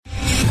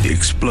The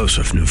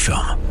explosive new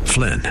film,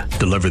 Flynn,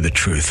 Deliver the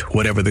Truth,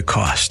 Whatever the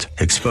Cost,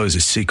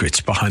 exposes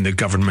secrets behind the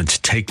government's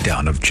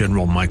takedown of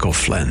General Michael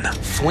Flynn.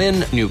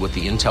 Flynn knew what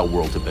the intel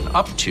world had been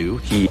up to.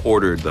 He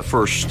ordered the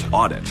first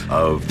audit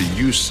of the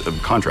use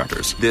of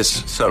contractors.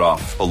 This set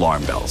off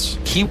alarm bells.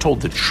 He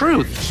told the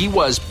truth. He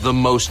was the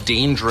most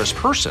dangerous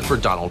person for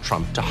Donald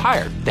Trump to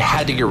hire. They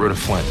had to get rid of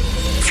Flynn.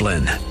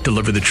 Flynn,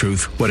 Deliver the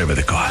Truth, Whatever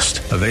the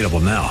Cost. Available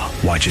now.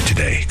 Watch it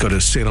today. Go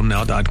to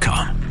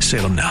salemnow.com.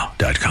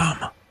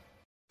 salemnow.com.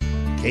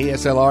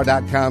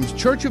 KSLR.com's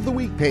Church of the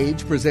Week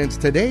page presents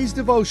today's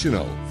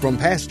devotional from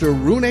Pastor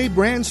Rune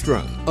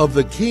Brandstrom of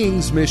the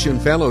King's Mission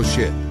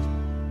Fellowship.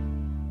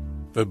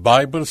 The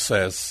Bible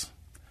says,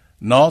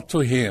 "Not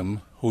to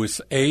him who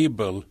is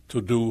able to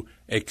do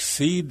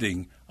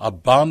exceeding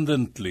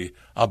abundantly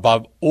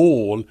above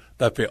all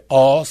that we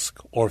ask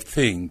or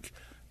think,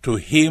 to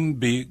him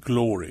be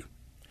glory."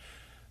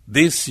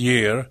 This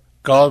year,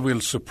 God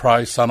will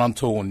surprise San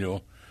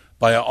Antonio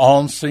by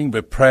answering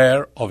the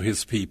prayer of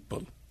his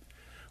people.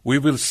 We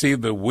will see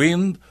the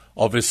wind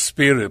of his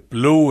Spirit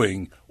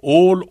blowing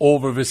all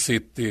over the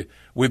city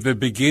with the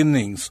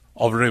beginnings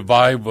of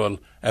revival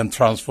and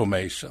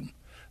transformation.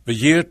 The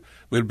year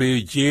will be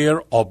a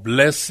year of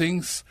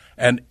blessings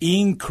and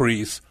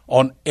increase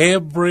on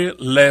every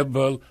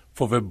level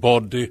for the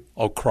body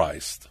of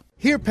Christ.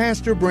 Hear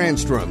Pastor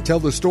Brandstrom tell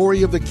the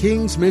story of the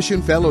King's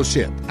Mission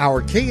Fellowship,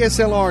 our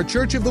KSLR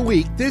Church of the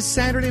Week, this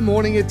Saturday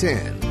morning at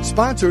 10.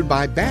 Sponsored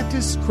by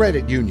Baptist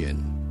Credit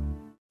Union.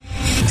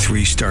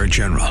 Three-star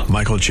General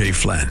Michael J.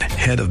 Flynn,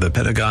 head of the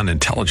Pentagon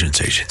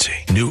Intelligence Agency,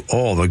 knew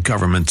all the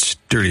government's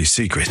dirty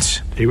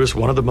secrets. He was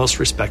one of the most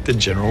respected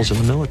generals in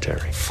the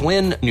military.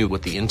 Flynn knew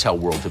what the intel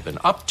world had been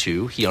up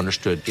to. He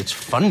understood its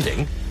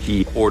funding.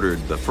 He ordered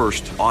the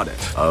first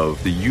audit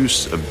of the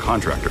use of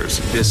contractors.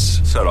 This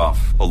set off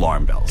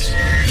alarm bells.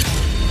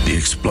 The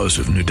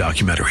explosive new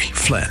documentary,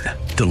 Flynn,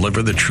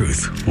 Deliver the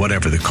Truth,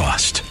 Whatever the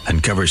Cost,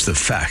 uncovers the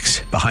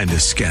facts behind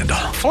this scandal.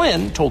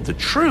 Flynn told the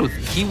truth.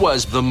 He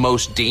was the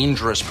most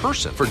dangerous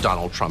person for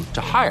Donald Trump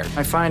to hire.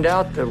 I find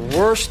out the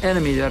worst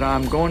enemy that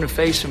I'm going to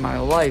face in my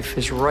life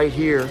is right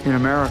here in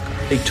America.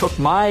 They took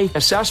my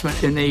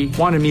assessment and they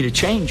wanted me to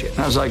change it. And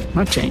I was like, I'm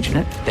not changing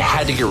it. They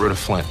had to get rid of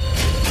Flynn.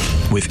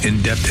 With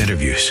in-depth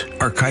interviews,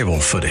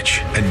 archival footage,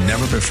 and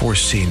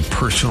never-before-seen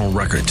personal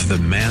records of the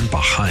man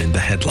behind the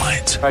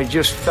headlines. I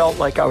just felt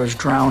like I was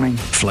drowning.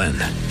 Flynn,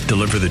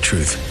 Deliver the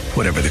Truth,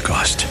 Whatever the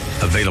Cost.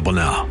 Available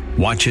now.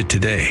 Watch it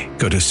today.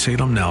 Go to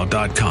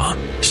salemnow.com.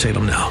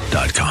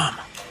 salemnow.com.